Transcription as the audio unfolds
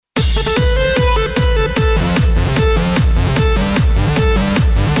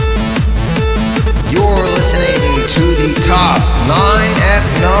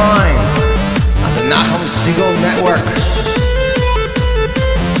Siegel Network.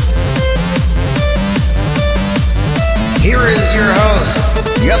 Here is your host,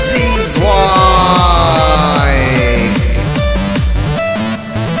 Yossi Zweig.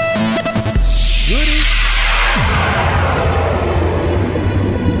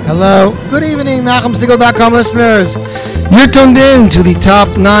 Hello, good evening, NachumSiegel.com listeners. You're tuned in to the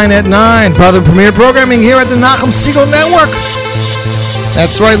Top 9 at 9, part of the premier programming here at the Nachum Siegel Network.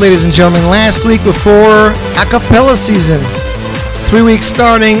 That's right, ladies and gentlemen, last week before a cappella season, 3 weeks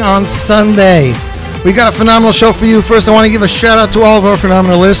starting on Sunday. We got a phenomenal show for you. First, I want to give a shout out to all of our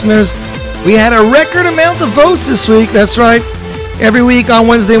phenomenal listeners. We had a record amount of votes this week, that's right. Every week on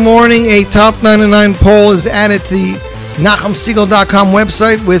Wednesday morning, a Top 9 at 9 poll is added to the NachumSiegel.com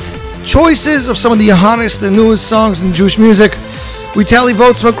website with choices of some of the hottest and newest songs in Jewish music. We tally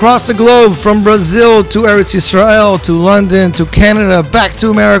votes from across the globe, from Brazil to Eretz Yisrael, to London, to Canada, back to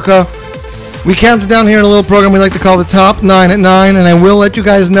America. We count it down here in a little program we like to call the Top 9 at 9, and I will let you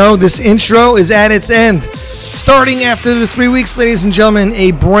guys know this intro is at its end. Starting after the 3 weeks, ladies and gentlemen,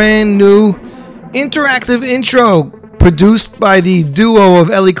 a brand new interactive intro produced by the duo of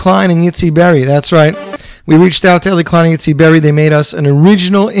Eli Klein and Yitzi Berry. That's right. We reached out to Eli Klein and Yitzi Berry. They made us an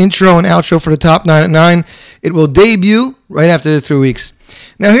original intro and outro for the Top 9 at 9. It will debut right after the 3 weeks.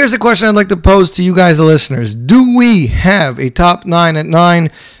 Now, here's a question I'd like to pose to you guys, the listeners. Do we have a Top 9 at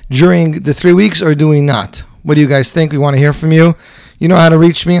 9 during the 3 weeks, or do we not? What do you guys think? We want to hear from you. You know how to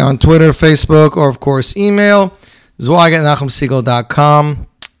reach me on Twitter, Facebook, or, of course, email, zweig@nachumsiegel.com.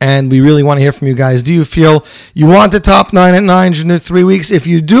 And we really want to hear from you guys. Do you feel you want the Top 9 at 9 during the 3 weeks? If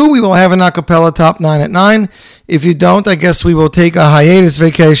you do, we will have an a cappella Top 9 at 9. If you don't, I guess we will take a hiatus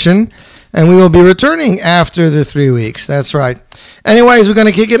vacation, and we will be returning after the 3 weeks. That's right. Anyways, we're going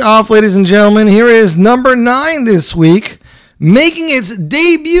to kick it off, ladies and gentlemen. Here is number 9 this week, making its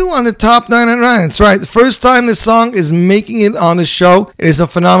debut on the Top 9 at 9. That's right. The first time this song is making it on the show. It is a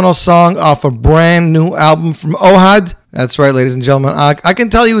phenomenal song off a brand new album from Ohad. That's right, ladies and gentlemen. I can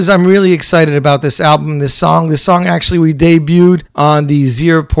tell you I'm really excited about this album, this song. This song actually we debuted on the Z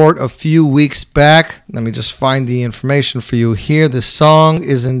Report a few weeks back. Let me just find the information for you here. The song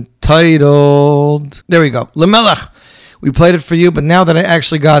is entitled, there we go, Lemelech. We played it for you, but now that I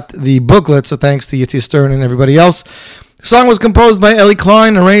actually got the booklet, so thanks to Yitzi Stern and everybody else, the song was composed by Eli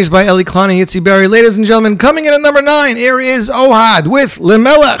Klein, arranged by Eli Klein and Yitzi Berry. Ladies and gentlemen, coming in at number 9, here is Ohad with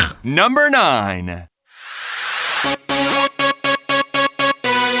Lemelech. Number 9.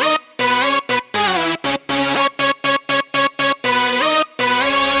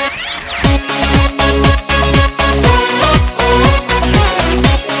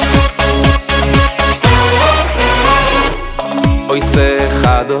 Oise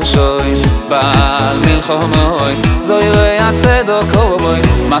chadoshois, Baal milchomois, Zoyrei atzedok obois,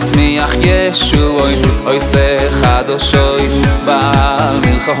 Matzmiach Yeshuois. Oise chadoshois, Baal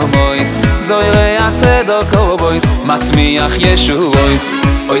milchomois, Zoyrei atzedok obois, Matzmiach Yeshuois.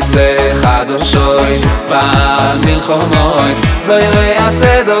 Oise chadoshois, Baal milchomois, Zoyrei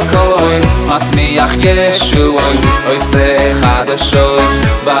atzedok obois, Matzmiach Yeshuois. Oise chadoshois,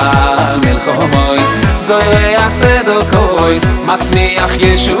 Baal milchomois, Zoyrei atzedok obois, Matzmiach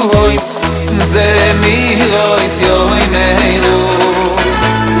Yeshuois. Ze mirois yoi meiru,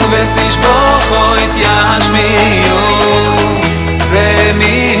 Vesish bochois yashmiu. Ze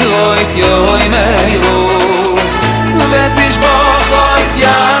mirois yoi meiru, Vesish bochois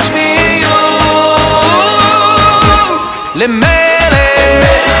yashmiu.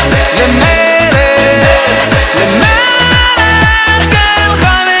 Lemelech, lemelech, lemelech.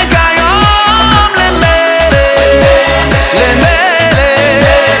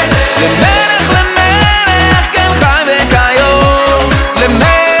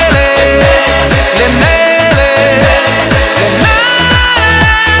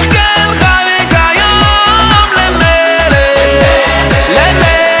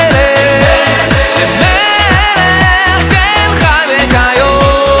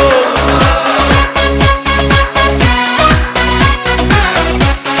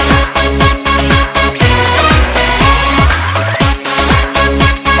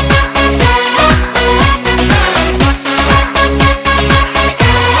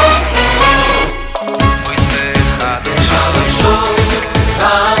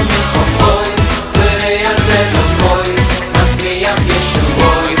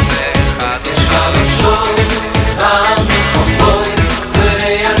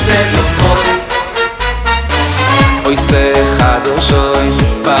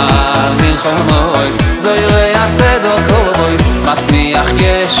 Zoyrei atzedok obois, Matzmiach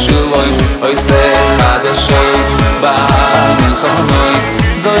Yeshuois. Oise chadoshois, Baal milchomois,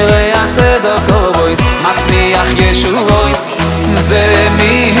 Zoyrei atzedok obois, Matzmiach זה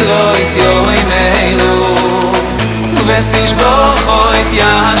מירויס יוי מיירו וסיש בוחויס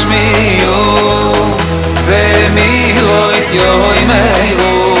ישמיעו זה מירויס יוי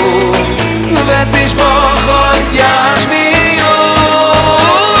מיירו וסיש בוחויס ישמיעו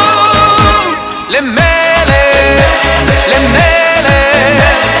למלך למלך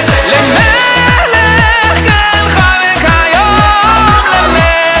למלך כן חי וכיום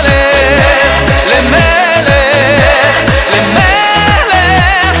למלך למלך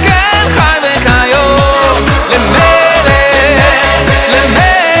למלך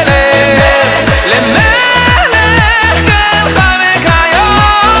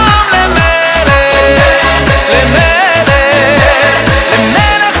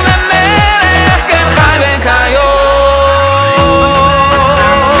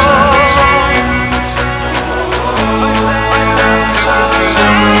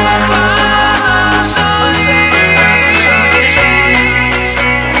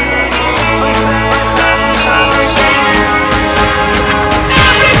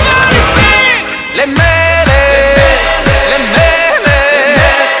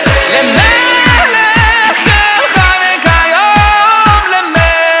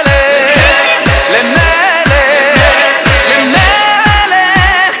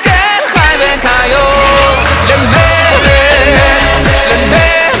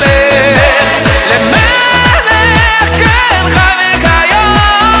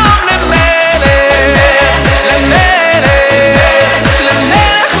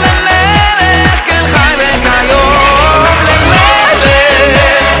כן חי וכיום למלך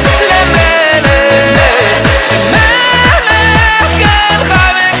למלך למלך כן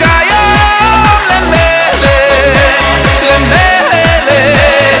חי וכיום למלך למלך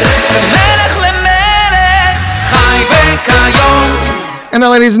למלך למלך כן חי וכיום And that,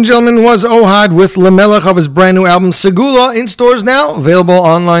 ladies and gentlemen, was Ohad with Lamelech of his brand new album Segula, in stores now, available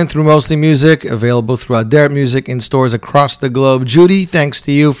online through Mostly Music, available through Aderet Music, in stores across the globe. Judy, thanks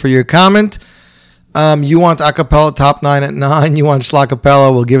to you for your comment. You want acapella top 9 at 9. You want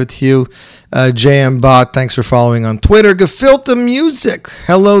Schlacapella, we'll give it to you. JM Bot, thanks for following on Twitter. Gefilte Music,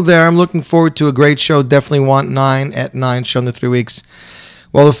 hello there. I'm looking forward to a great show. Definitely want 9 at 9, show in the 3 weeks.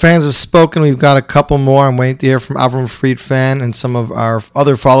 Well, the fans have spoken. We've got a couple more. I'm waiting to hear from Avram Fried fan and some of our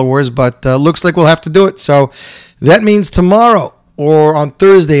other followers, but looks like we'll have to do it. So that means tomorrow or on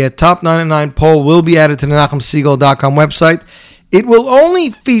Thursday, a Top 9 at 9 poll will be added to the NachumSegal.com website. It will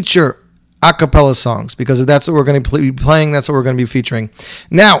only feature a cappella songs because if that's what we're going to be playing, that's what we're going to be featuring.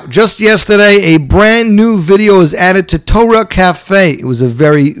 Now, just yesterday, a brand new video was added to Torah Cafe. It was a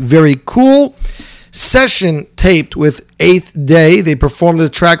very, very cool session taped with Eighth Day. They performed the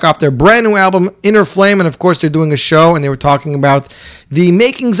track off their brand new album Inner Flame, and of course they're doing a show, and they were talking about the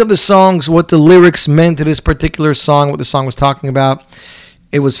makings of the songs, what the lyrics meant to this particular song, what the song was talking about.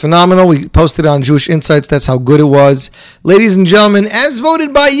 It was phenomenal. We posted it on Jewish Insights. That's how good it was. Ladies and gentlemen, as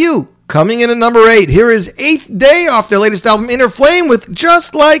voted by you, coming in at number 8, here is Eighth Day off their latest album Inner Flame with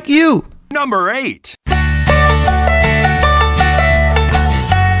Just Like You. Number 8.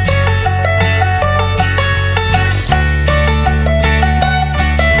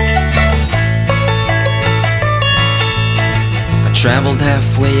 Traveled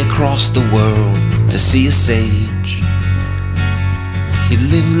halfway across the world to see a sage. He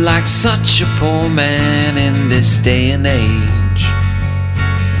lived like such a poor man in this day and age.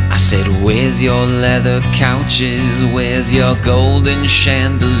 I said, where's your leather couches? Where's your golden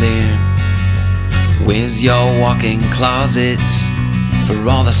chandelier? Where's your walk-in closets for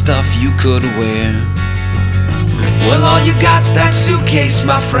all the stuff you could wear? Well, all you got's that suitcase,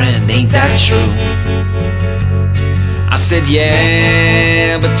 my friend, ain't that true? I said,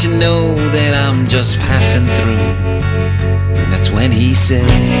 yeah, but you know that I'm just passing through. And that's when he said,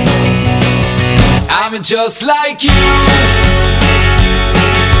 I'm just like you.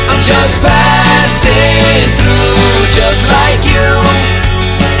 I'm just passing through, just like you.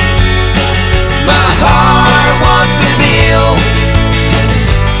 My heart wants to feel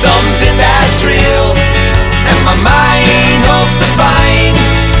something that's real, and my mind hopes to find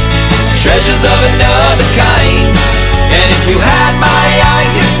treasures of another kind. And if you had my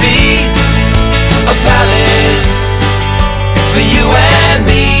eyes, you'd see a palace for you and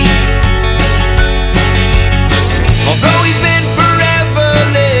me. Although he's been forever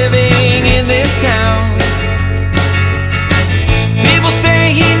living in this town, people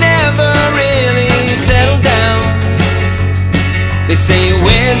say he never really settled down. They say,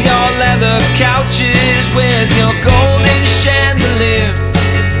 where's your leather couches? Where's your golden chandelier?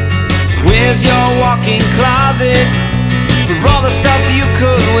 Where's your walk-in closet for all the stuff you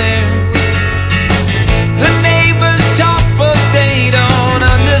could wear? The neighbors talk, but they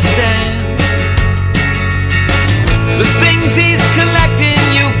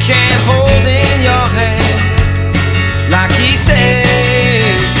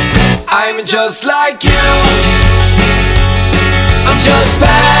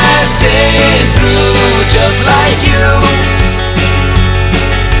just like you.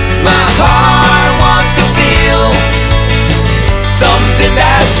 My heart wants to feel something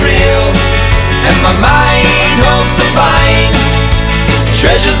that's real, and my mind hopes to find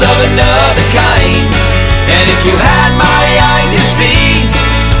treasures of another kind. And if you had my eyes, you'd see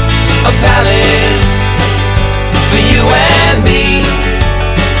a palace for you and me.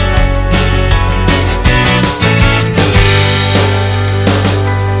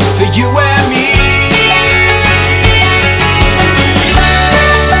 For you and me.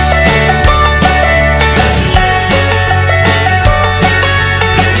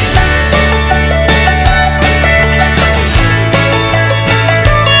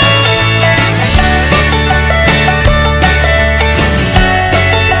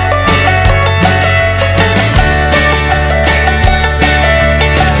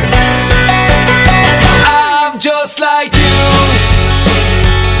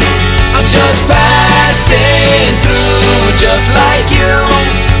 Just passing through, just like you.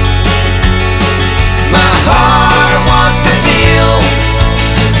 My heart wants to feel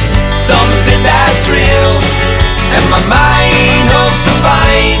something that's real, and my mind hopes to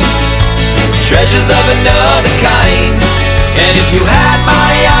find treasures of another kind. And if you had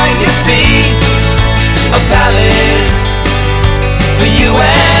my eyes, you'd see a palace for you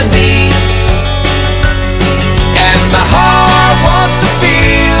and me. And my heart wants to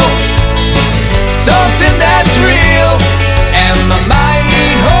feel something that's real, and my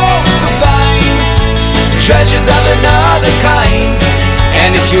mind hopes to find treasures of another kind.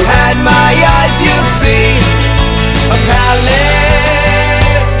 And if you had my eyes, you'd see a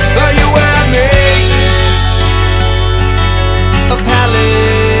palace for you and me. A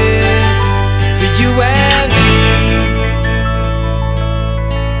palace for you and me.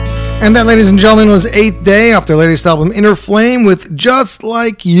 And that, ladies and gentlemen, was 8th Day off their latest album, Inner Flame, with Just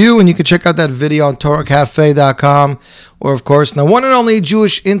Like You. And you can check out that video on TorahCafe.com, or, of course, the one and only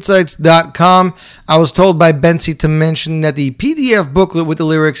JewishInsights.com. I was told by Bensi to mention that the PDF booklet with the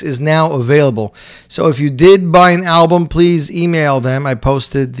lyrics is now available. So if you did buy an album, please email them. I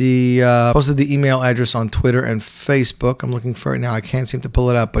posted the email address on Twitter and Facebook. I'm looking for it now. I can't seem to pull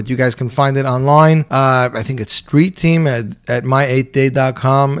it up, but you guys can find it online. I think it's Street Team at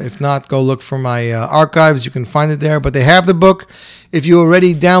my8day.com. If not, go look for my archives. You can find it there. But they have the book. If you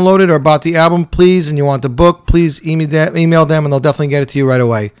already downloaded or bought the album, please, and you want the book, please email them, and they'll definitely get it to you right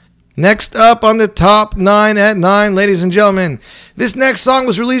away. Next up on the top 9 at 9, ladies and gentlemen, this next song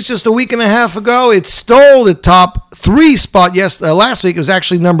was released just a week and a half ago. It stole the top 3 spot. Last week it was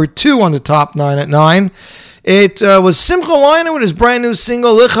actually number 2 on the top 9 at 9. It was Simcha Leiner with his brand new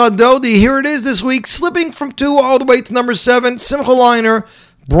single, Lecha Dodi. Here it is this week, slipping from 2 all the way to number 7. Simcha Leiner,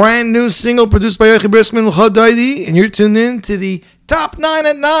 brand new single produced by Yochi Briskman, Lecha Dodi, and you're tuned in to the top 9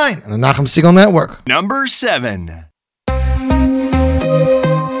 at 9 on the Nachum Segal Network. Number 7.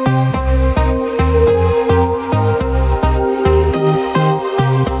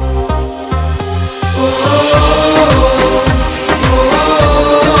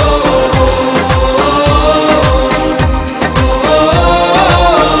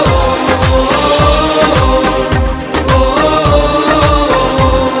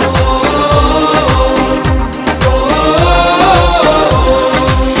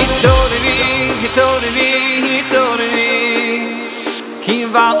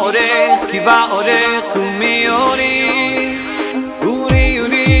 Kiva orech kumi ori Uri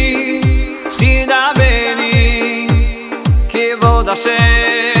uri Shir daveri Kivod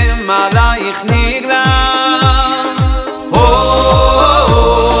Hashem Alayich nigla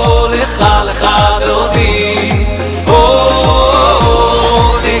Oh, lecha lecha dodi Oh,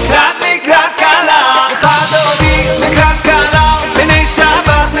 lekrat lekrat kala Lecha dodi lekrat kala B'nei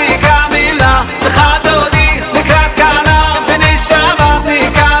Shabbat nikabila Lecha dodi lekrat kala B'nei Shabbat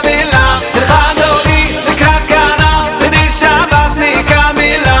nikabila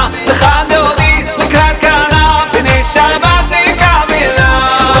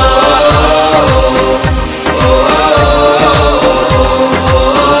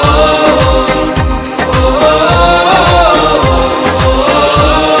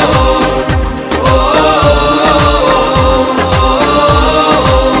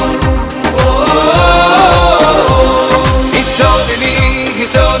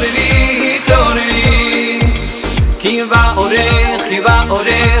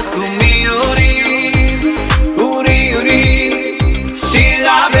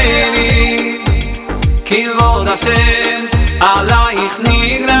Hashem, alayich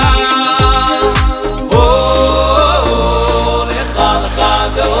nigra. Oh, lecha lecha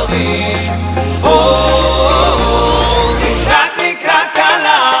dodi. Oh, likrat likrat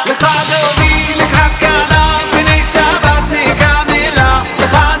kala. Lecha dodi, likrat kala.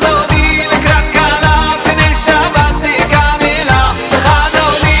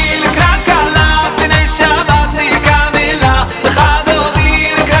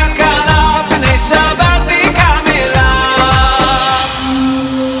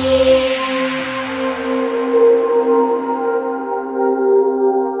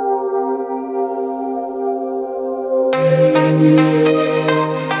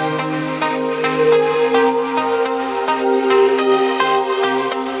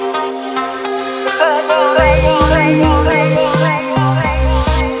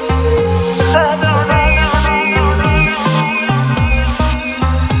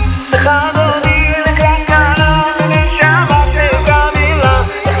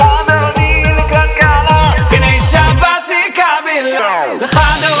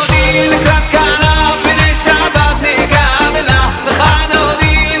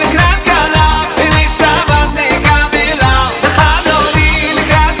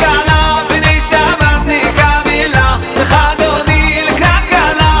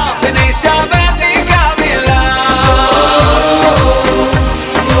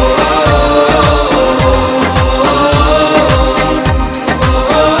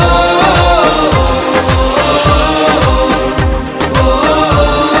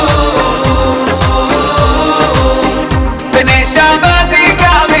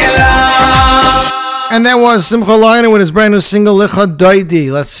 And that was Simcha Leiner with his brand new single, Licha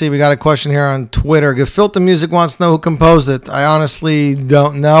Daidi. Let's see, we got a question here on Twitter. Gefilte Music wants to know who composed it. I honestly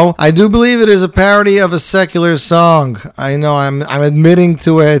don't know. I do believe it is a parody of a secular song. I know I'm admitting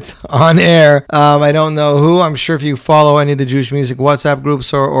to it on air. I don't know who. I'm sure if you follow any of the Jewish music WhatsApp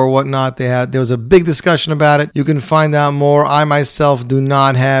groups or whatnot, there was a big discussion about it. You can find out more. I myself do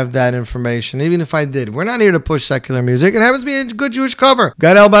not have that information, even if I did. We're not here to push secular music. It happens to be a good Jewish cover.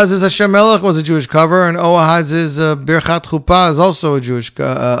 Gad Elbaz's Hashem Melech was a Jewish cover, and Ohad's Birchat Chuppah is also a Jewish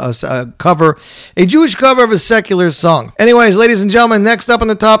cover. A Jewish cover of a secular song. Anyways, ladies and gentlemen, next up on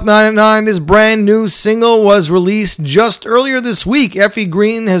the top 9 at 9, this brand new single was released just earlier this week. Effie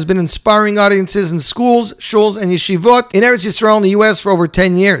Green has been inspiring audiences in schools, shuls, and yeshivot in Eretz Yisrael in the U.S. for over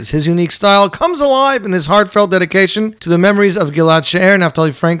 10 years. His unique style comes alive in this heartfelt dedication to the memories of Gilad She'er,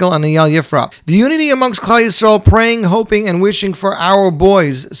 Naftali Frankel, and Eyal Yifra. The unity amongst Klal Yisrael, praying, hoping, and wishing for our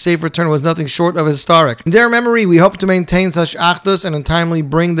boys' safe return was nothing short of historic. In their memory, we hope to maintain such achdus and timely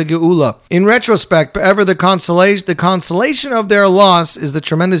bring the Geula. In retrospect, however, the consolation of their loss is the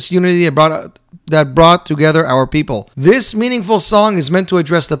tremendous unity that brought together our people. This meaningful song is meant to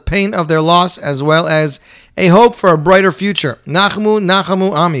address the pain of their loss as well as a hope for a brighter future. Nachmu,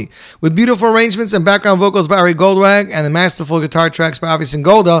 Nachamu, Ami. With beautiful arrangements and background vocals by Ari Goldwag and the masterful guitar tracks by Avi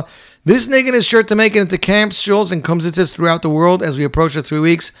Golda, this niggun is sure to make it into camps, shuls, and kumsitzes throughout the world as we approach the 3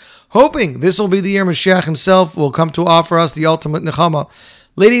 weeks, hoping this will be the year Mashiach himself will come to offer us the ultimate nechama.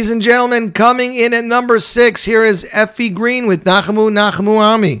 Ladies and gentlemen, coming in at number 6, here is Effie Green with Nachamu, Nachamu,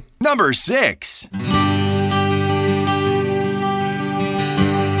 Ami. Number 6.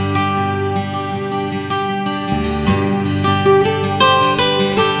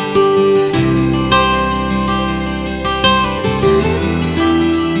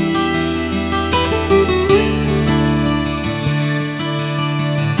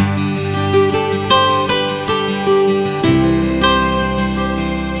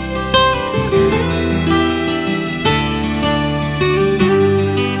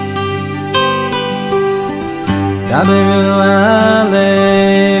 Daberu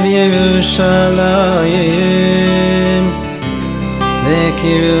alev Yerushalayim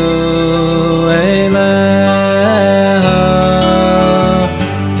Vekiru eleha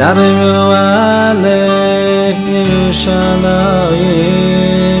Daberu alev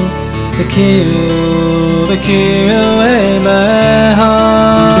Yerushalayim Vekiru eleha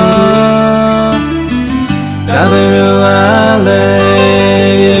Daberu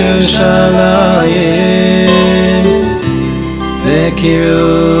alev Yerushalayim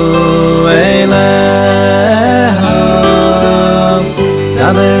Vekiru eleha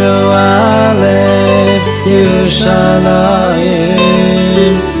Daberu alev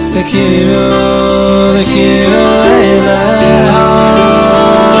Yerushalayim Vekiru eleha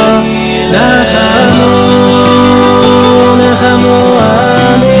Nachamu, Nachamu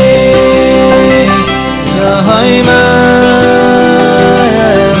Ami Yahoima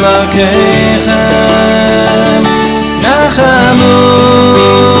Elokechem Nachamu,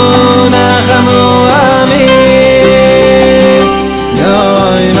 Nachamu Ami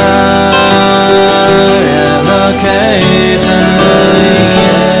Yahoima Elokechem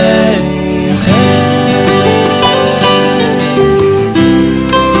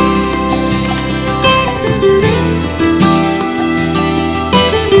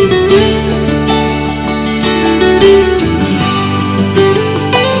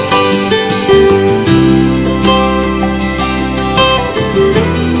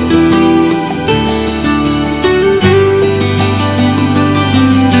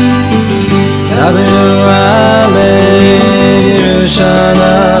Daberu alev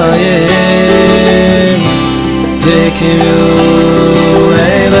Yerushalayim Vekiru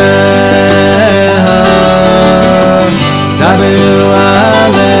eleha Daberu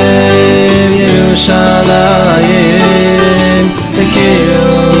alev Yerushalayim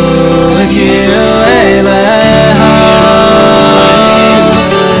Vekiru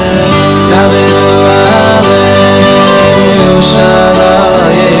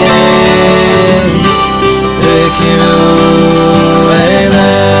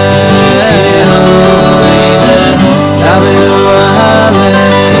eleha Daberu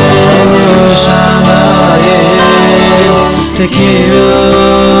alev Yerushalayim Vekiru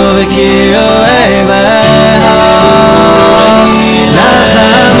eleha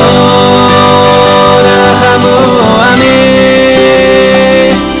Nachamu, Nachamu Ami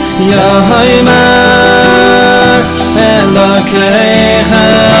Yahoima Elokechem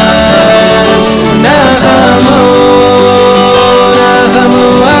Nachamu, Nachamu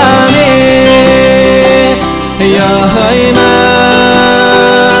Ami Yahoima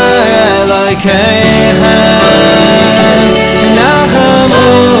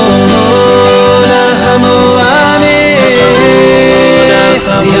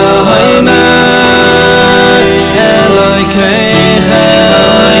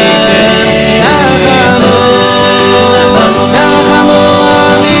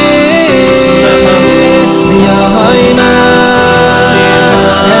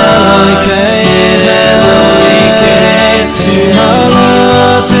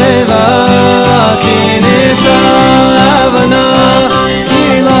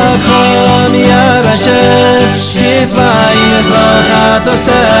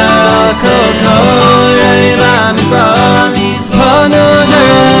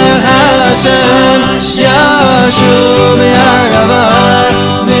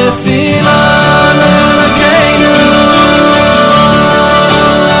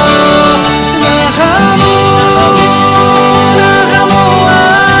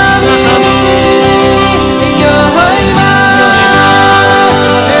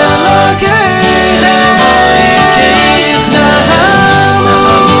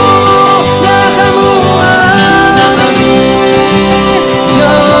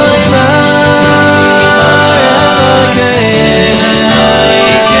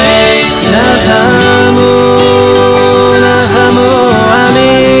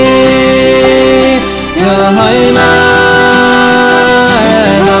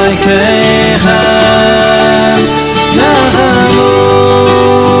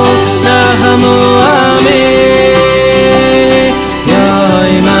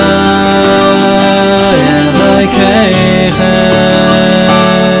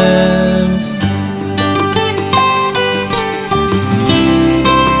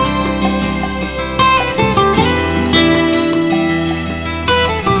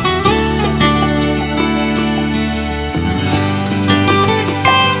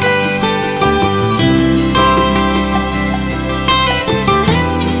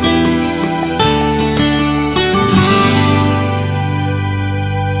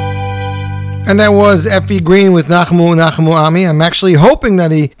And that was Effie Green with Nachamu Nachamu Ami. I'm actually hoping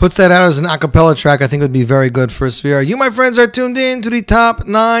that he puts that out as an a cappella track. I think it would be very good for Sphera. You, my friends, are tuned in to the top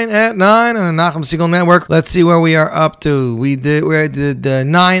 9 at 9 on the Nachum Segal Network. Let's see where we are up to. We did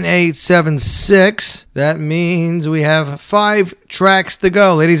 9876. That means we have 5 tracks to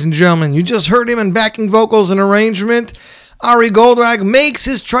go. Ladies and gentlemen, you just heard him in backing vocals and arrangement. Ari Goldrack makes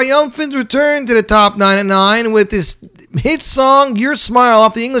his triumphant return to the top 9 at 9 with his hit song, Your Smile,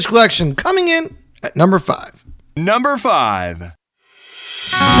 off the English collection, coming in at number 5. Number 5.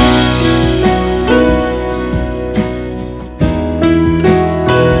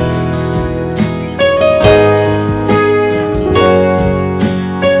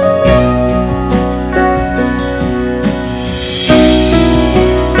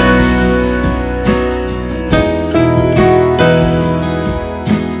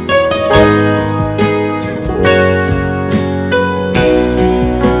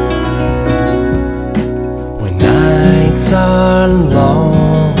 Are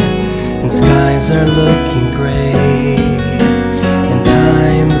long and skies are looking gray and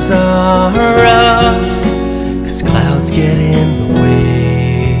times are rough 'cause clouds get in the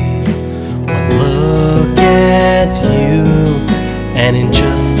way. One look at you and in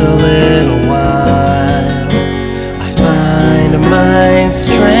just a little while I find my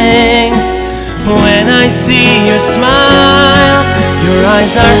strength when I see your smile. Your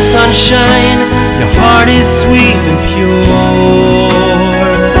eyes are sunshine, your heart is sweet and pure.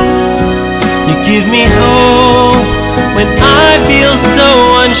 You give me hope when I feel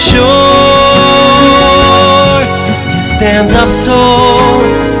so unsure. He stands up tall,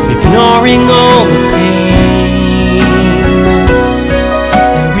 ignoring all the pain,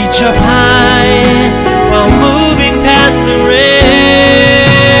 and reach up high while moving past the rain.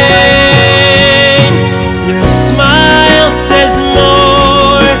 Your smile says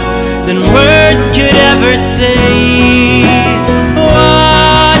more than words could ever say.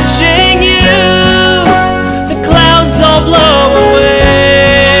 Watching you, the clouds all blow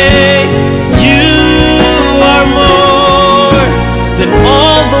away. You are more than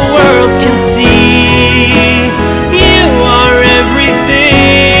all the world can see.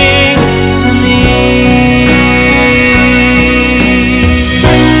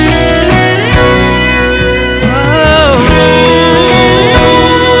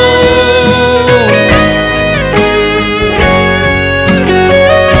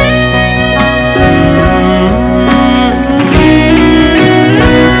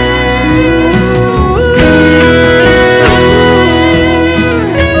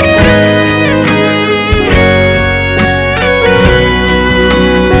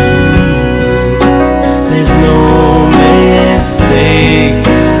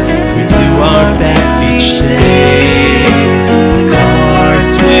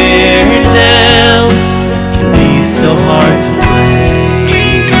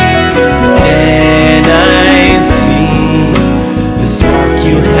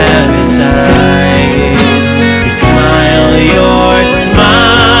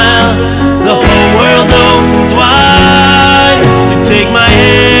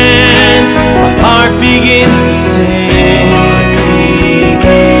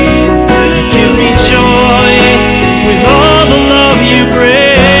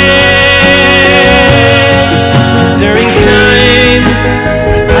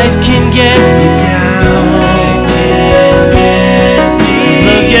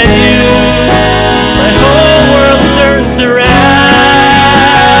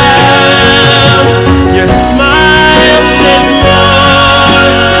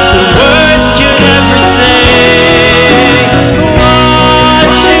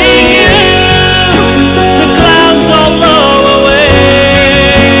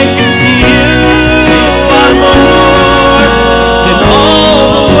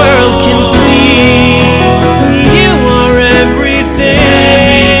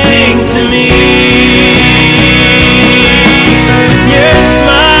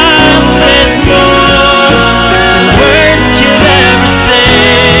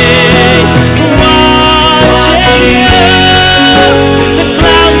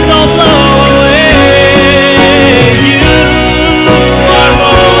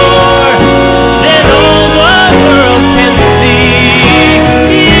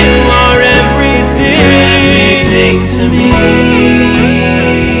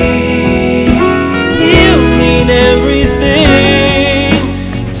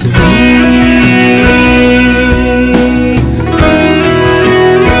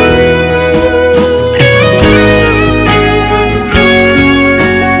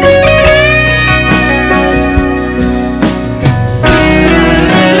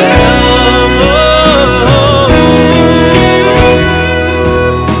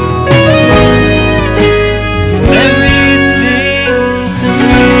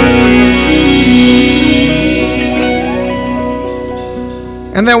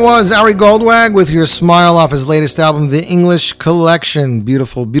 that was Ari Goldwag with Your Smile off his latest album, The English Collection.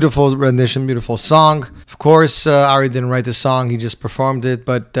 Beautiful, beautiful rendition, beautiful song. Of course, Ari didn't write the song, he just performed it,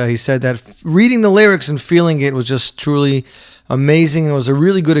 but he said that reading the lyrics and feeling it was just truly amazing. It was a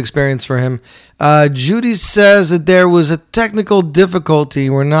really good experience for him. Judy says that there was a technical difficulty.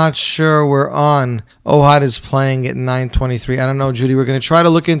 We're not sure we're on. Ohad is playing at 9:23. I don't know, Judy. We're going to try to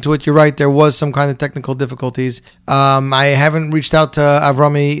look into it. You're right. There was some kind of technical difficulties. I haven't reached out to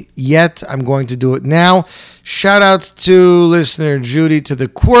Avrami yet. I'm going to do it now. Shout out to listener Judy, to the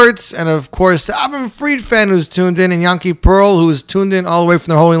Quartz, and of course to Avram Fried fan who's tuned in, and Yankee Pearl who is tuned in all the way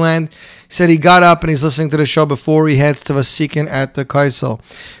from the Holy Land. He said he got up and he's listening to the show before he heads to Vasikin at the Kaisel.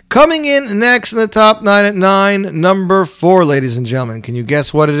 Coming in next in the top 9 at 9, number 4, ladies and gentlemen. Can you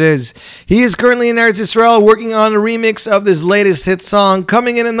guess what it is? He is currently in Eretz Yisrael working on a remix of this latest hit song.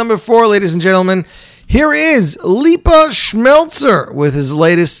 Coming in at number 4, ladies and gentlemen, here is Lipa Schmelzer with his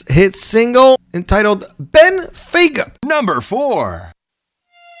latest hit single entitled Ben Fega. Number 4.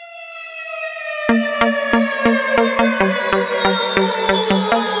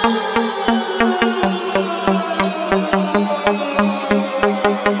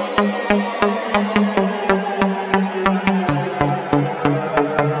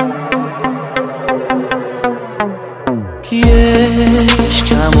 יש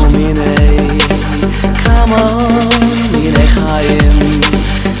כמה מיני חיים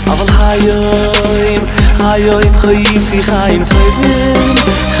אבל היום חייתי חיים טובים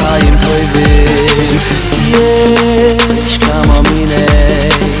יש כמה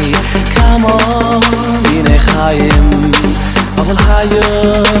מיני חיים אבל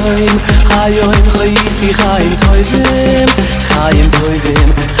היום חייתי חיים טובים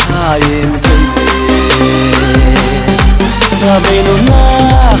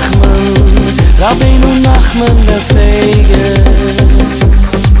Rabbeinu Nachman befeigen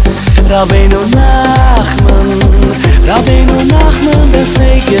Rabbeinu Nachman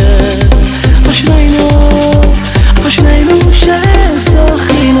befeigen Ashneinu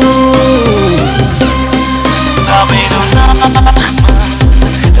shezochinu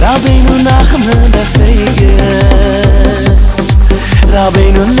Rabbeinu Nachman befeigen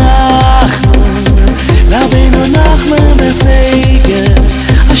Rabbeinu Nachman befeigen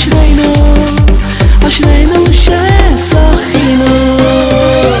Ashneinu shezochinu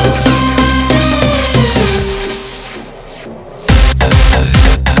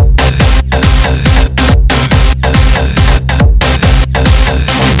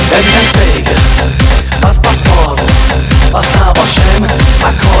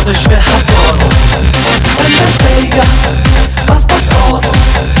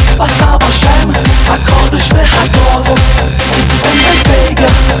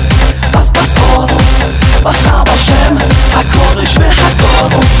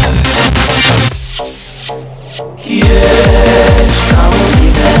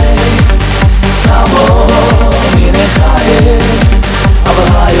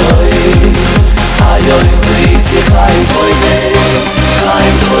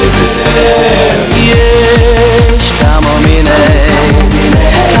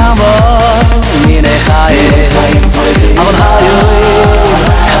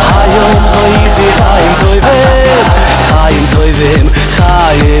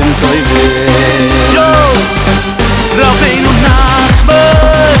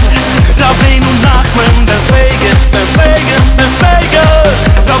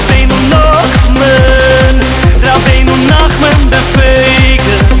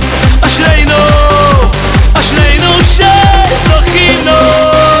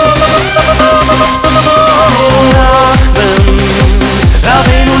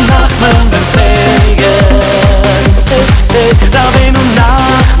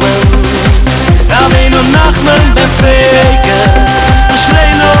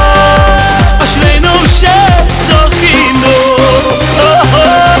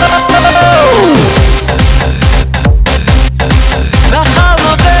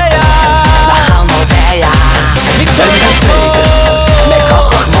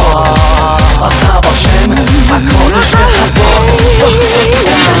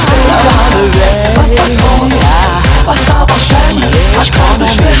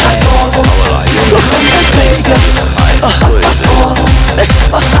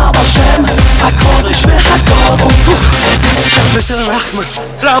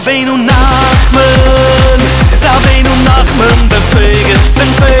Rabbeinu Nachman befeigen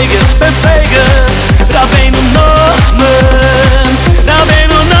Rabbeinu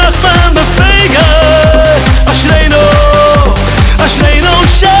Nachman befeigen Ashneinu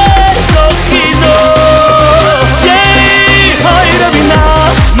shezochinu Yay, Rabbeinu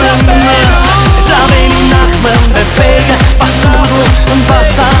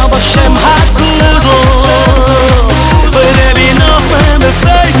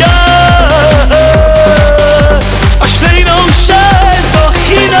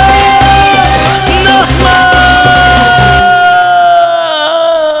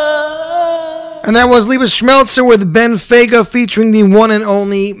And that was Liebes Schmelzer with Ben Fega featuring the one and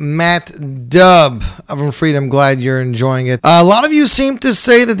only Matt Dubb. I'm Freedom, glad you're enjoying it. A lot of you seem to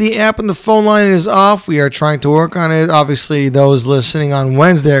say that the app and the phone line is off. We are trying to work on it. Obviously, those listening on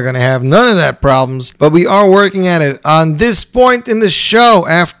Wednesday are going to have none of that problems, but we are working at it. On this point in the show,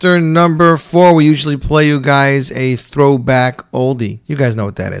 after number 4, we usually play you guys a throwback oldie. You guys know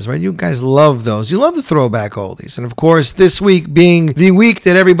what that is, right? You guys love those. You love the throwback oldies. And of course, this week being the week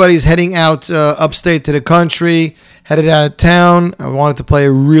that everybody's heading out upstate to the country, headed out of town, I wanted to play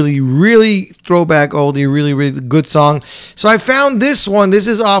a really throwback oldie, really good song. So I found this one. This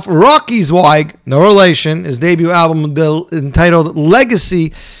is off Rocky Zweig, no relation, his debut album entitled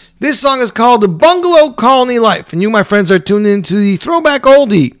Legacy. This song is called The Bungalow Colony Life. And you, my friends, are tuned into the throwback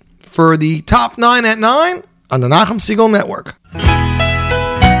oldie for the top 9 at 9 on the Nachum Segal Network.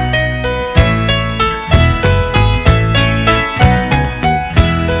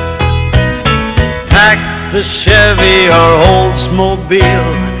 Pack the Chevy or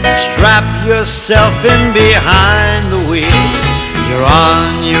Oldsmobile, strap yourself in behind the wheel. You're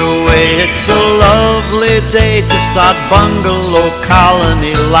on your way, it's a lovely day to start bungalow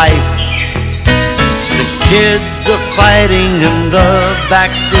colony life. The kids are fighting in the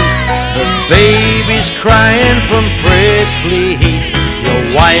backseat, the baby's crying from prickly heat. Your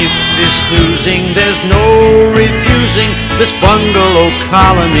wife is snoozing, there's no refusing this bungalow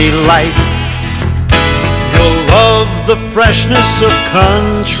colony life. You'll love the freshness of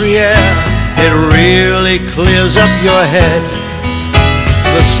country air, it really clears up your head.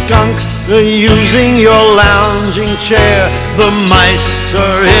 The skunks are using your lounging chair, the mice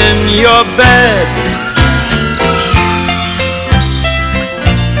are in your bed.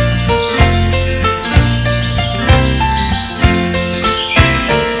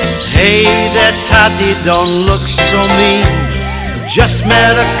 Hey there, Tati, don't look so mean. Just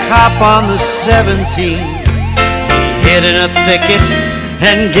met a cop on the 17. He hid in a thicket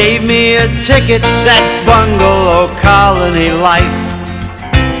and gave me a ticket. That's bungalow colony life.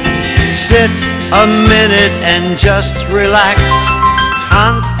 Sit a minute and just relax.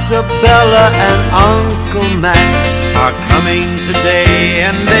 Tante Bella and Uncle Max are coming today,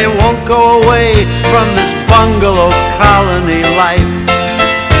 and they won't go away from this bungalow colony life.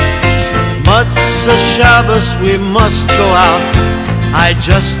 Matzah Shabbos, we must go out. I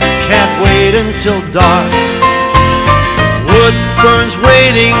just can't wait until dark. Woodburn's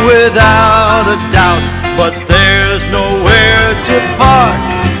waiting without a doubt, but there's nowhere to park.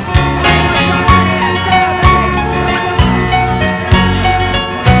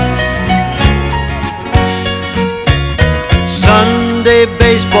 Sunday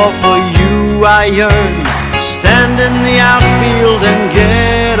baseball for you I yearn. Stand in the outfield and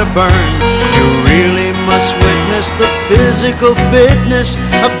get a burn. You really must witness the physical fitness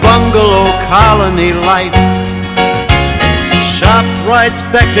of bungalow colony life. ShopRite's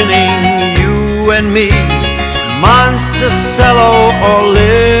beckoning you and me, Monticello or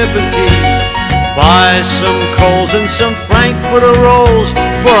Liberty. Buy some coals and some Frankfurter rolls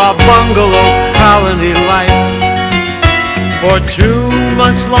for our bungalow colony life. For 2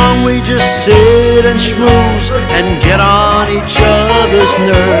 months long we just sit and schmooze and get on each other's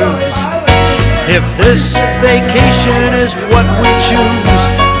nerves. If this vacation is what we choose,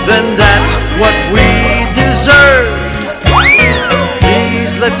 then that's what we deserve.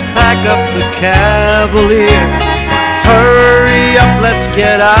 Please, let's pack up the Cavalier. Hurry up, let's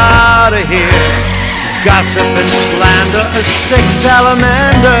get out of here. Gossip and slander, a sick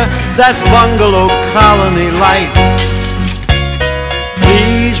salamander, that's bungalow colony life.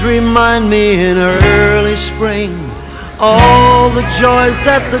 Please remind me in early spring all the joys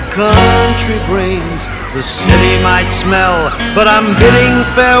that the country brings. The city might smell, but I'm bidding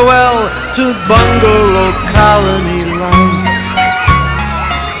farewell to bungalow colony life.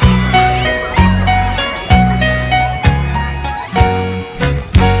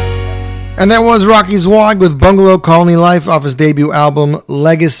 And that was Rocky Zweig with Bungalow Colony Life off his debut album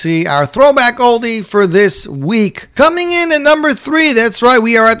Legacy, our throwback oldie for this week. Coming in at number 3, that's right,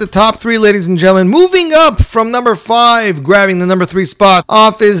 we are at the top 3, ladies and gentlemen. Moving up from number 5, grabbing the number 3 spot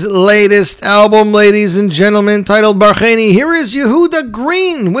off his latest album, ladies and gentlemen, titled Barcheni. Here is Yehuda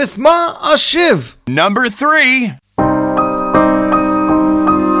Green with Ma Ashiv. Number 3.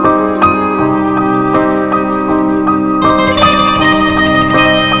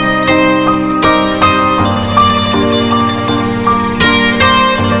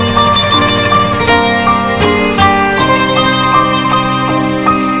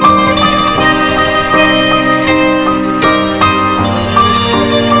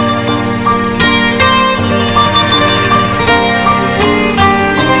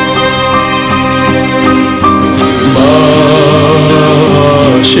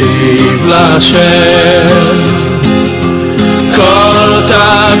 Hashem Kol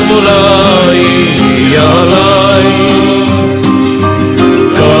tagmuloi Yoloi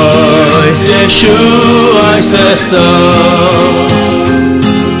Koi Yeshua Seso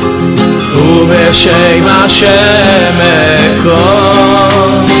Uveshem Hashem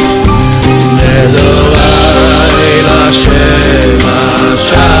Ekon Elohai Lashem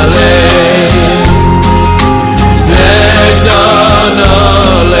Ashalem Negdono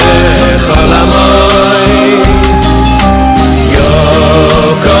Lechol Amoy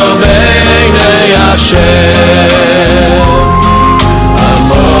Yokom Beinei Hashem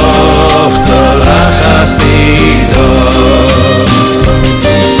Amoch Tzolach Hasido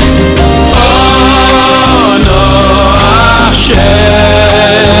Ono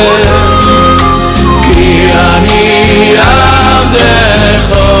Hashem Ki Ani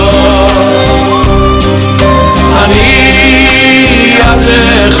Avdecho Ani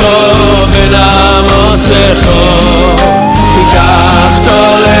Avdecho V'namosecho Tikachto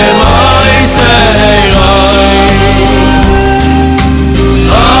lemoiseiroi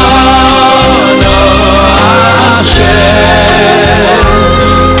Ono Hashem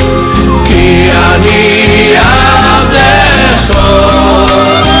Ki Ani Avdecho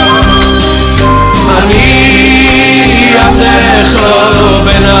Ani Avdecho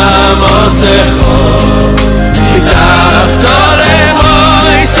V'namosecho Tikachto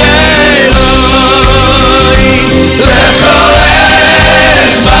lemoiseiroi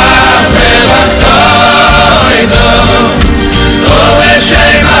Lecholech b'chelasoido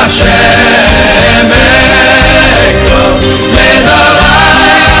Obeshem Hashem Eko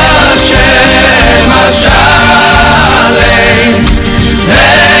Edolai Hashem Ashalem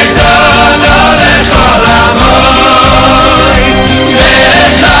Negdono lechol amoy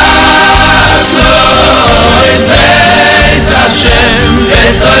Ve'echatzno es beis Hashem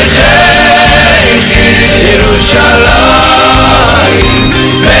Esoichei Yerushalayim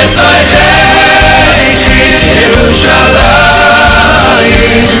Esoichei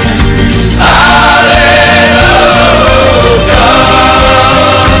Yerushalayim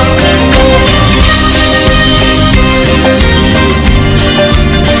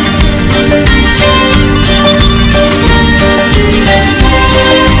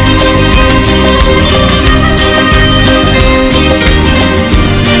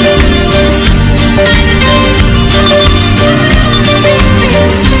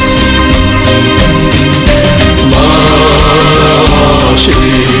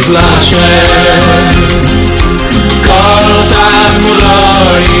Shiv Lashem Kol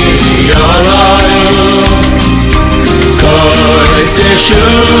tagmuloi Yoloi Kois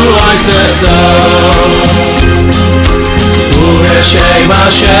Yeshua Seso Uveshem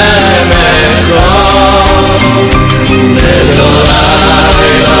Hashem Ekon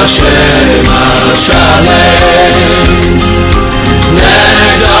Elohai Hashem Ashalem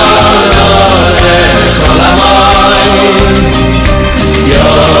Negdono lechol amoyim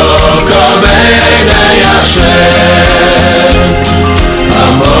Yokom Beinei Hashem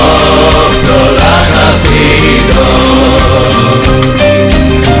Amoch Tzolach Hasido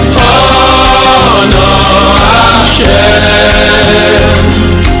Ono Hashem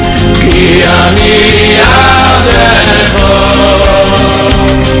Ki Ani Avdecho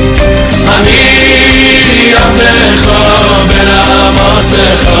Ani Avdecho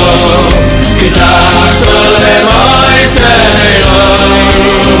V'namosecho Kitachto lemoiseiroi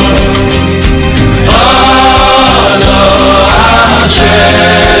Ono Hashem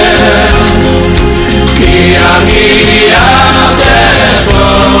Ki Ani Avdecho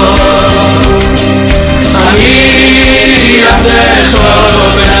Ani Avdecho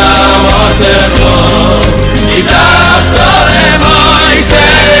V'namosecho Kitachto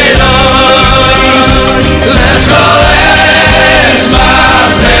lemoiseiroi Lecholech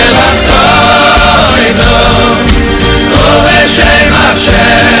b'chelasoido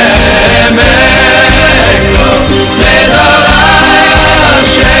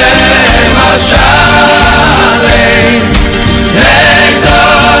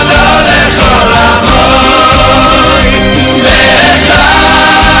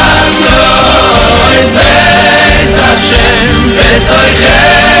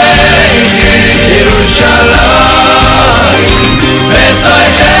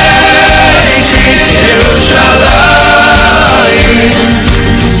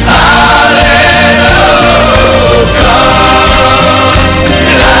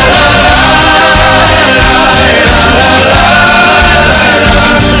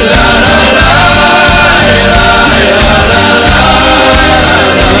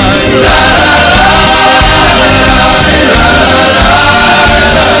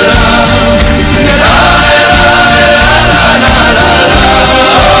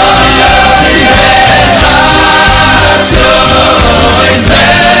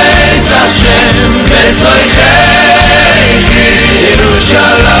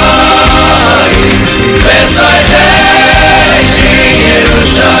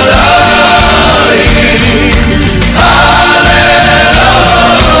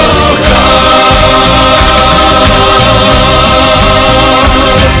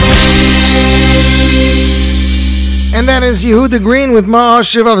is Yehuda Green with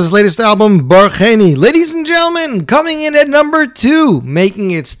Ma'ashiv of his latest album, Barcheni. Ladies and gentlemen, coming in at number 2,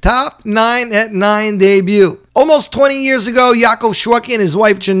 making its top 9 at 9 debut. Almost 20 years ago, Yaakov Shweki and his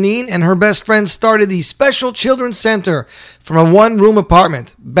wife Janine and her best friend started the Special Children's Center from a one-room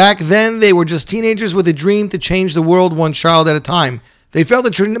apartment. Back then, they were just teenagers with a dream to change the world one child at a time. They felt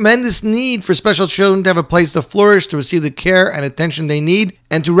a tremendous need for special children to have a place to flourish, to receive the care and attention they need,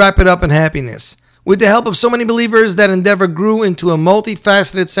 and to wrap it up in happiness. With the help of so many believers, that endeavor grew into a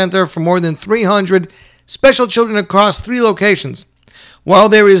multifaceted center for more than 300 special children across 3 locations. While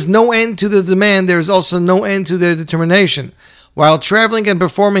there is no end to the demand, there is also no end to their determination. While traveling and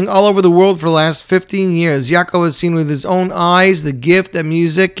performing all over the world for the last 15 years, Yaakov has seen with his own eyes the gift that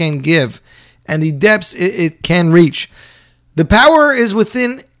music can give and the depths it can reach. The power is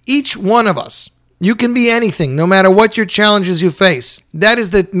within each one of us. You can be anything, no matter what your challenges you face. That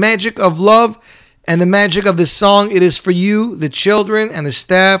is the magic of love and the magic of this song. It is for you, the children, and the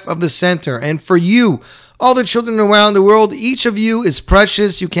staff of the center. And for you, all the children around the world, each of you is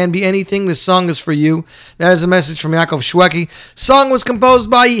precious. You can be anything. This song is for you. That is a message from Yaakov Shweki. Song was composed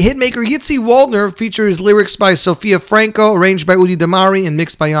by hitmaker Yitzi Waldner, features lyrics by Sophia Franco, arranged by Udi Damari, and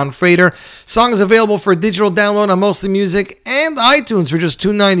mixed by Jan Frater. Song is available for digital download on Mostly Music and iTunes for just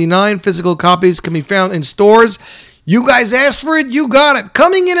 $2.99. Physical copies can be found in stores. You guys asked for it, you got it.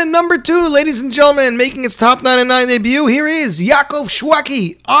 Coming in at number 2, ladies and gentlemen, making its top 9 and 9 debut, here is Yaakov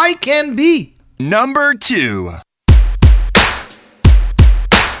Shweki, I Can Be. Number 2.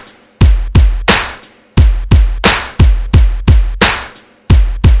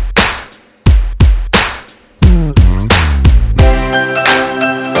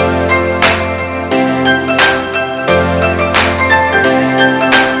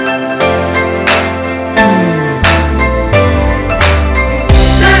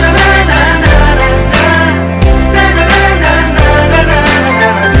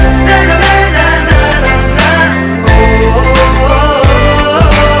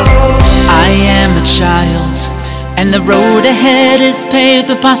 And the road ahead is paved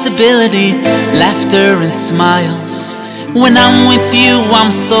with possibility, laughter and smiles. When I'm with you, I'm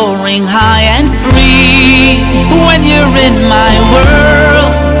soaring high and free. When you're in my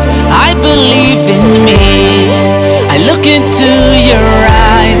world, I believe in me. I look into your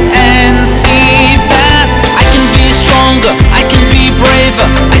eyes and see that I can be stronger, I can be braver,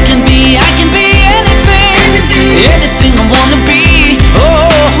 I can be anything, anything I wanna be.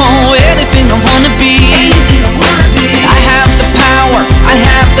 Oh, anything I wanna be. I have the power, I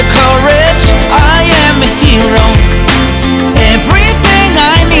have the courage, I am a hero. Everything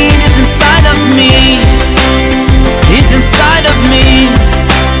I need is inside of me, is inside of me.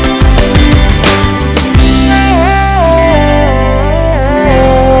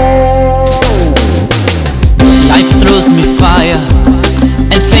 Life throws me fire,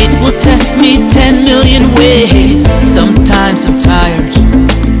 and fate will test me 10 million ways. Sometimes I'm tired,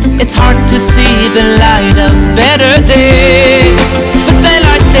 it's hard to see the light of better days. But then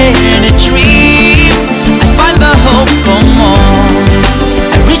I dare to dream, I find the hope for more.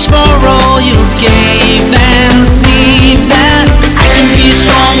 I reach for all you gave and see that I can be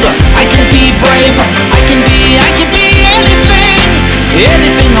stronger, I can be braver, I can be anything,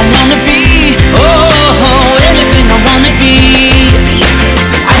 anything I wanna be. Oh, anything I wanna be.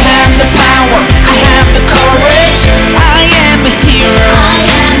 I have the power, I have the courage, I am a hero.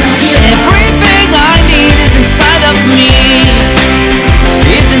 Everything I need is inside of me,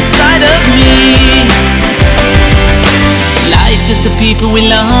 is inside of me. Life is the people we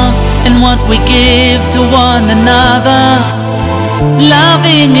love and what we give to one another.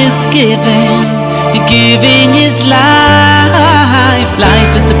 Loving is giving, giving is life.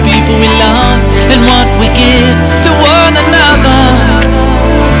 Life is the people we love and what we give to one another.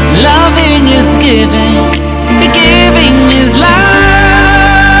 Loving is giving, giving is life.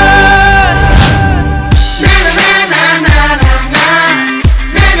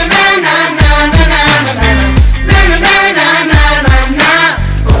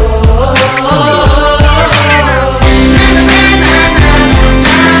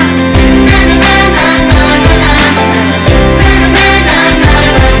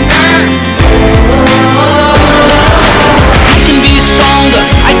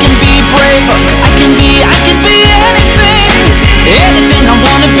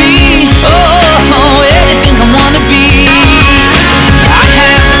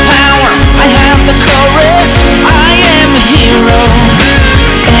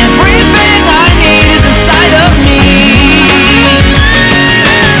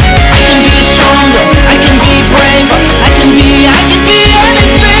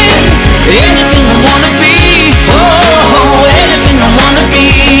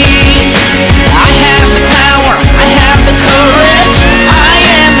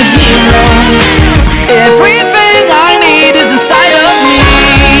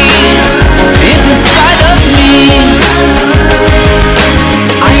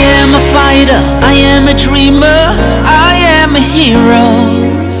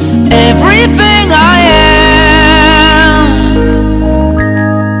 everything I am.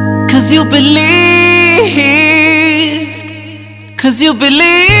 'Cause you believed, 'cause you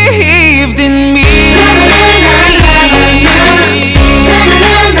believed in me.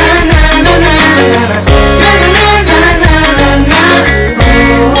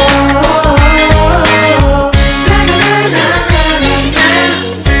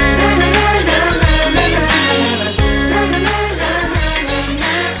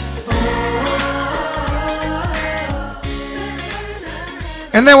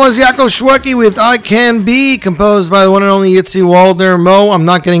 And that was Yaakov Shweki with I Can Be, composed by the one and only Yitzi Waldner. Mo, I'm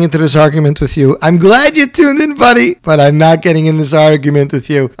not getting into this argument with you. I'm glad you tuned in, buddy, but I'm not getting in this argument with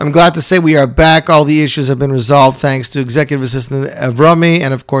you. I'm glad to say we are back. All the issues have been resolved thanks to Executive Assistant Avrami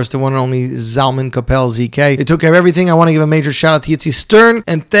and, of course, the one and only Zalman Kapel ZK. They took care of everything. I want to give a major shout out to Yitzi Stern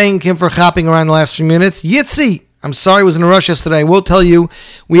and thank him for hopping around the last few minutes. Yitzi! I'm sorry I was in a rush yesterday. I will tell you,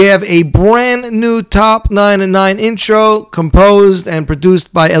 we have a brand new Top 9 at 9 intro composed and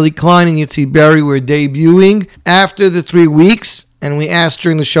produced by Eli Klein and Yitzi Berry. We're debuting after the 3 weeks. And we asked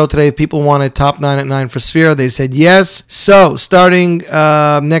during the show today if people wanted Top 9 at 9 for Sphera. They said yes. So, starting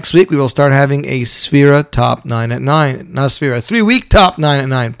next week, we will start having a Sphera Top 9 at 9. Not Sphera, 3-week Top 9 at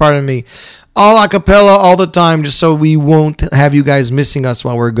 9. Pardon me. All a cappella, all the time, just so we won't have you guys missing us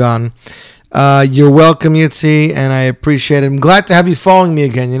while we're gone. You're welcome, Yitzi, and I appreciate it. I'm glad to have you following me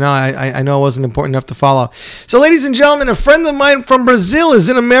again. You know, I know it wasn't important enough to follow. So, ladies and gentlemen, a friend of mine from Brazil is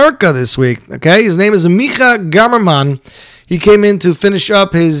in America this week. Okay, his name is Micha Gamerman. He came in to finish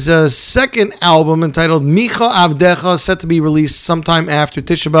up his second album entitled Micha Avdecha, set to be released sometime after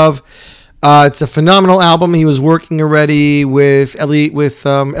Tisha B'Av. It's a phenomenal album. He was working already with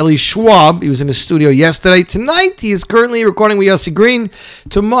Eli Schwab. He was in the studio yesterday. Tonight, he is currently recording with Yossi Green.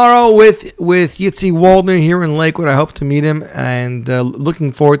 Tomorrow, with Yitzi Waldner here in Lakewood. I hope to meet him and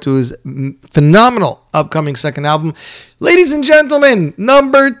looking forward to his phenomenal upcoming second album. Ladies and gentlemen,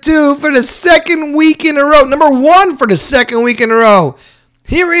 number 2 for the second week in a row. Number 1 for the second week in a row.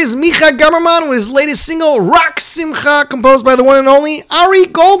 Here is Micha Gamerman with his latest single, Rock Simcha, composed by the one and only Ari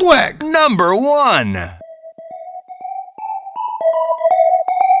Goldwag. Number 1.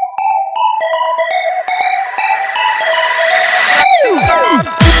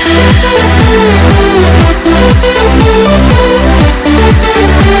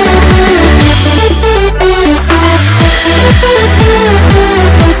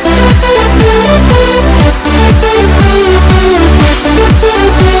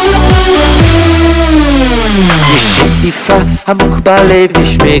 שאיפה עמוק בלב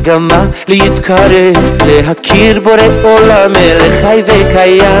יש מגמה להתקרב להכיר בורא עולם מלך חי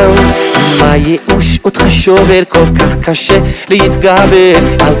וקיים מה ייאוש אותך שובר כל כך קשה להתגבר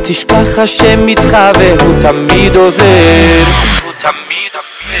אל תשכח השם איתך והוא תמיד עוזר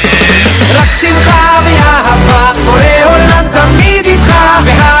רק שמחה ואהבה בורא עולם תמיד איתך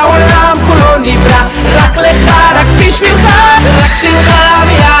והעולם כולו נברא רק לך רק בשבילך רק שמחה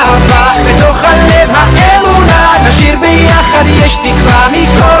ואהבה בתוך הלב האמונה נשיר ביחד יש תקווה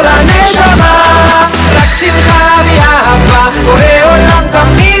מכל הנשמה רק שמחה ואהבה בורא עולם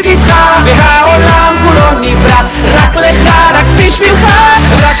תמיד איתך והעולם כולו נברא רק לך רק בשבילך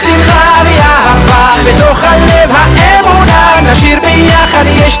רק שמחה ואהבה בתוך הלב האמונה נשיר ביחד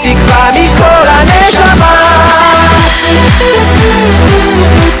יש תקווה מכל הנשמה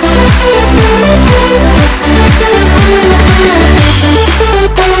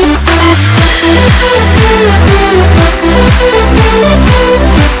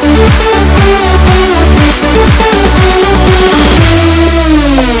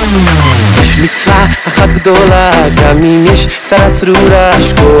יש מצווה אחת גדולה גם אם יש צרה צרורה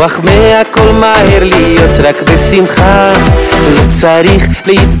שכוח מהכל מהר להיות רק בשמחה לא צריך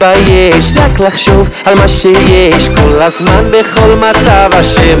להתבייש רק לחשוב על מה שיש כל הזמן בכל מצב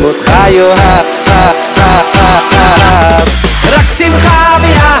השם אותך יאהב רק שמחה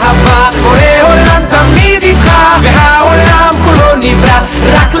ואהבה בורא עולם תמיד איתך והעולם כולו נברא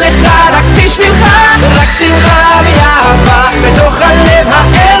רק לך רק בשבילך רק שמחה ואהבה בתוך הלב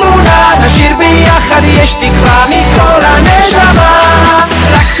האמונה נשיר ביחד יש תקווה מכל הנשמה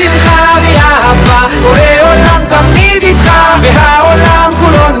רק שמחה ואהבה בורא עולם תמיד איתך והעולם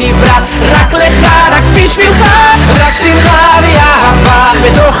כולו נברא רק לך רק בשבילך רק שמחה ואהבה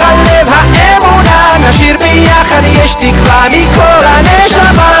בתוך הלב האמונה נשיר ביחד יש תקווה מכל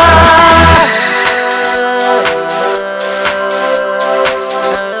הנשמה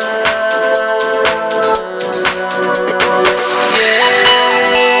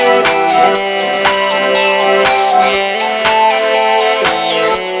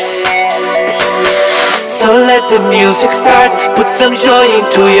So let the music start, put some joy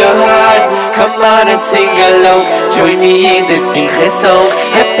into your heart. Come on and sing along. Join me in the Simcha song.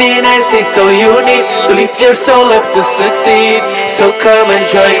 Happiness is so unique to lift your soul up to succeed. So come and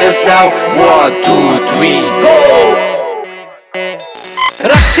join us now. 1, 2, 3, go!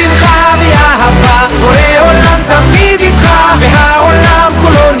 רק שמחה ואהבה, בורא עולם תמיד איתך, והעולם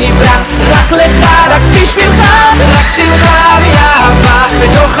כולו נברא, רק לך, רק בשבילך. רק שמחה ואהבה,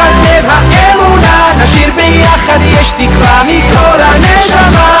 בתוך הלב האמונה, נשאיר ביחד יש תקווה מכל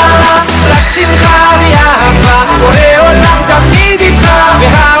הנשמה. רק שמחה ואהבה, בורא עולם תמיד איתך,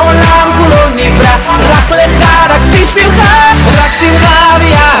 והעולם כולו נברא, רק לך, רק בשבילך. רק שמחה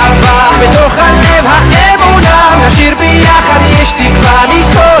ואהבה, בתוך הלב האמונה, נשאיר ביחד יש תקווה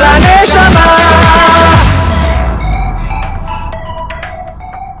מכל הנשמה.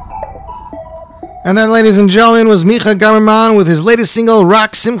 And that, ladies and gentlemen, was Micha Gamerman with his latest single,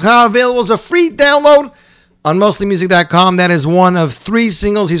 Rock Simcha, available as a free download on mostlymusic.com. That is one of 3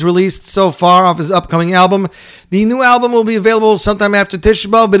 singles he's released so far off his upcoming album. The new album will be available sometime after Tisha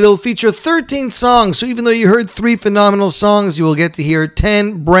B'Av, but it'll feature 13 songs. So even though you heard 3 phenomenal songs, you will get to hear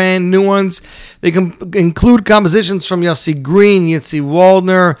 10 brand new ones. They can include compositions from Yossi Green, Yitzi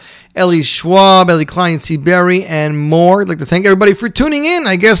Waldner, Eli Schwab, Eli Klein, C. Berry, and more. I'd like to thank everybody for tuning in.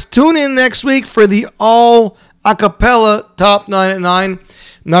 I guess tune in next week for the all acapella Top 9 at 9.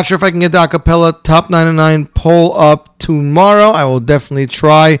 Not sure if I can get the acapella Top 9 at 9 poll up tomorrow. I will definitely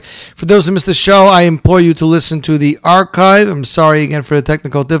try. For those who missed the show, I implore you to listen to the archive. I'm sorry again for the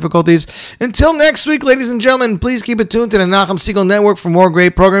technical difficulties. Until next week, ladies and gentlemen, please keep it tuned to the Nachum Segal Network for more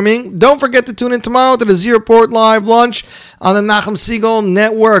great programming. Don't forget to tune in tomorrow to the Z Report Live Lunch on the Nachum Segal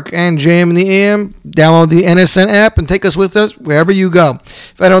Network and JM in the AM. Download the NSN app and take us with us wherever you go.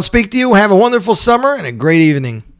 If I don't speak to you, have a wonderful summer and a great evening.